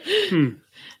 Yeah.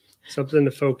 Something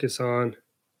to focus on.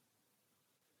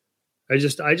 I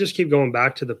just keep going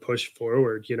back to the push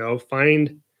forward,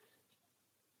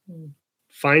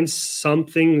 find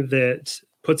something that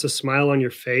puts a smile on your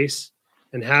face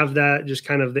and have that just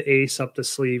kind of the ace up the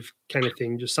sleeve kind of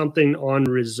thing, just something on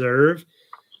reserve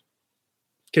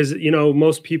because,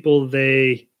 most people,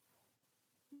 they're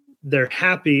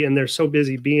happy and they're so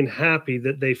busy being happy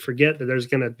that they forget that there's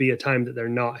going to be a time that they're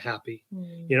not happy.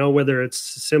 Whether it's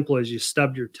simple as you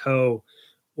stubbed your toe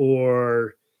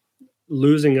or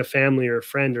losing a family or a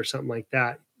friend or something like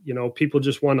that. People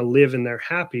just want to live in their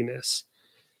happiness.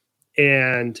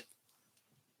 And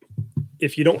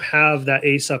if you don't have that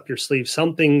ace up your sleeve,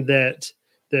 something that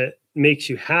makes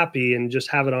you happy, and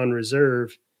just have it on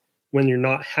reserve when you're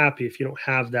not happy, if you don't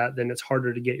have that, then it's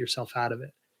harder to get yourself out of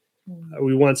it.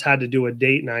 We once had to do a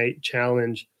date night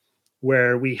challenge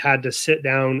where we had to sit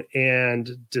down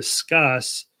and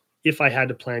discuss if I had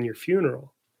to plan your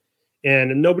funeral.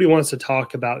 And nobody wants to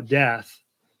talk about death,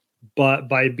 but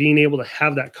by being able to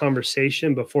have that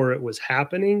conversation before it was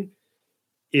happening,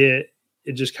 it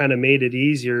just kind of made it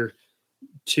easier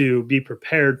to be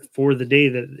prepared for the day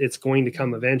that it's going to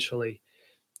come eventually.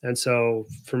 And so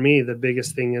for me, the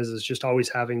biggest thing is just always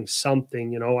having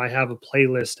something. I have a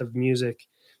playlist of music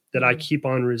that I keep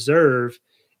on reserve,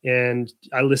 and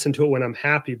I listen to it when I'm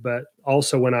happy, but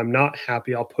also when I'm not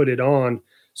happy, I'll put it on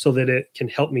so that it can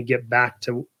help me get back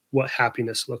to what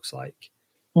happiness looks like.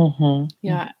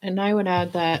 Yeah. And I would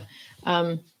add that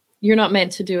you're not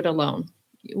meant to do it alone.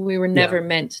 We were never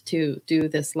meant to do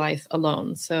this life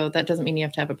alone. So that doesn't mean you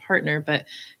have to have a partner, but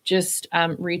just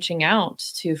reaching out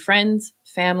to friends,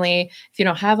 family. If you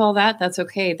don't have all that, that's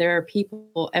okay. There are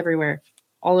people everywhere,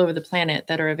 all over the planet,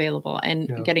 that are available.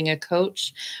 And getting a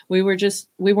coach, we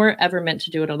weren't ever meant to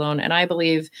do it alone. And I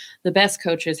believe the best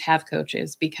coaches have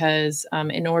coaches, because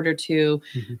in order to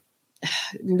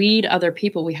lead other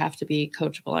people, we have to be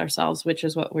coachable ourselves, which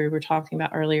is what we were talking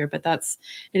about earlier. But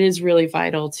it is really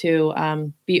vital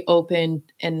to be open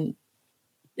and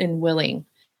willing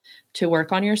to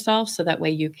work on yourself, so that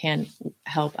way you can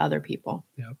help other people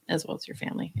as well as your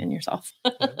family and yourself.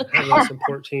 Have a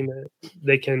support team that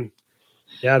they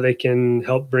can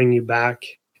help bring you back,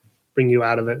 bring you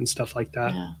out of it and stuff like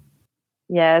that.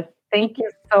 Yes. Thank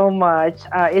you so much.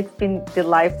 It's been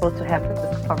delightful to have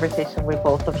this conversation with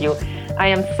both of you. I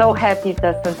am so happy,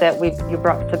 Dustin, that you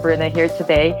brought Sabrina here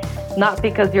today. Not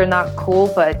because you're not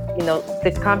cool, but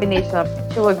the combination of the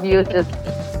two of you just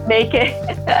make it.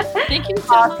 Thank you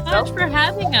so much for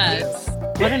having us.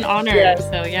 What an honor. Yes.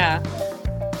 So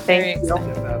Thank you.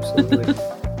 Absolutely.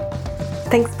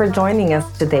 Thanks for joining us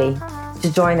today.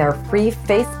 To join our free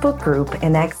Facebook group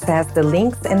and access the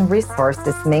links and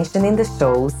resources mentioned in the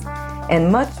shows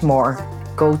and much more,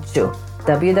 go to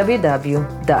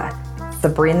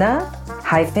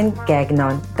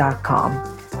www.sabrina-gagnon.com.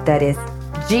 That is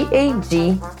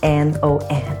GAGNON.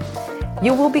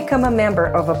 You will become a member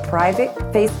of a private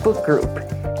Facebook group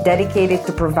dedicated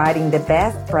to providing the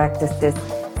best practices,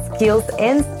 skills,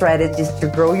 and strategies to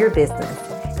grow your business.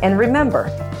 And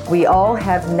remember, we all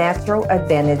have natural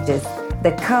advantages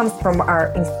that comes from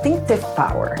our instinctive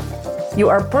power. You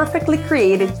are perfectly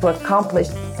created to accomplish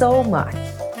so much.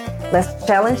 Let's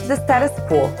challenge the status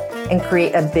quo and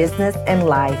create a business and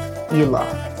life you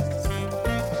love.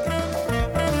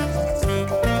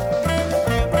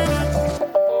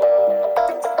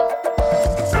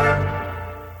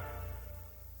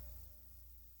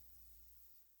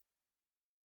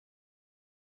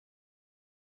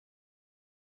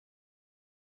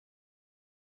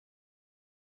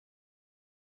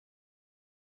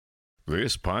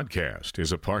 This podcast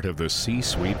is a part of the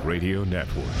C-Suite Radio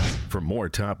Network. For more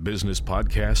top business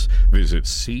podcasts, visit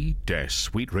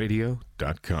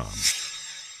c-suiteradio.com.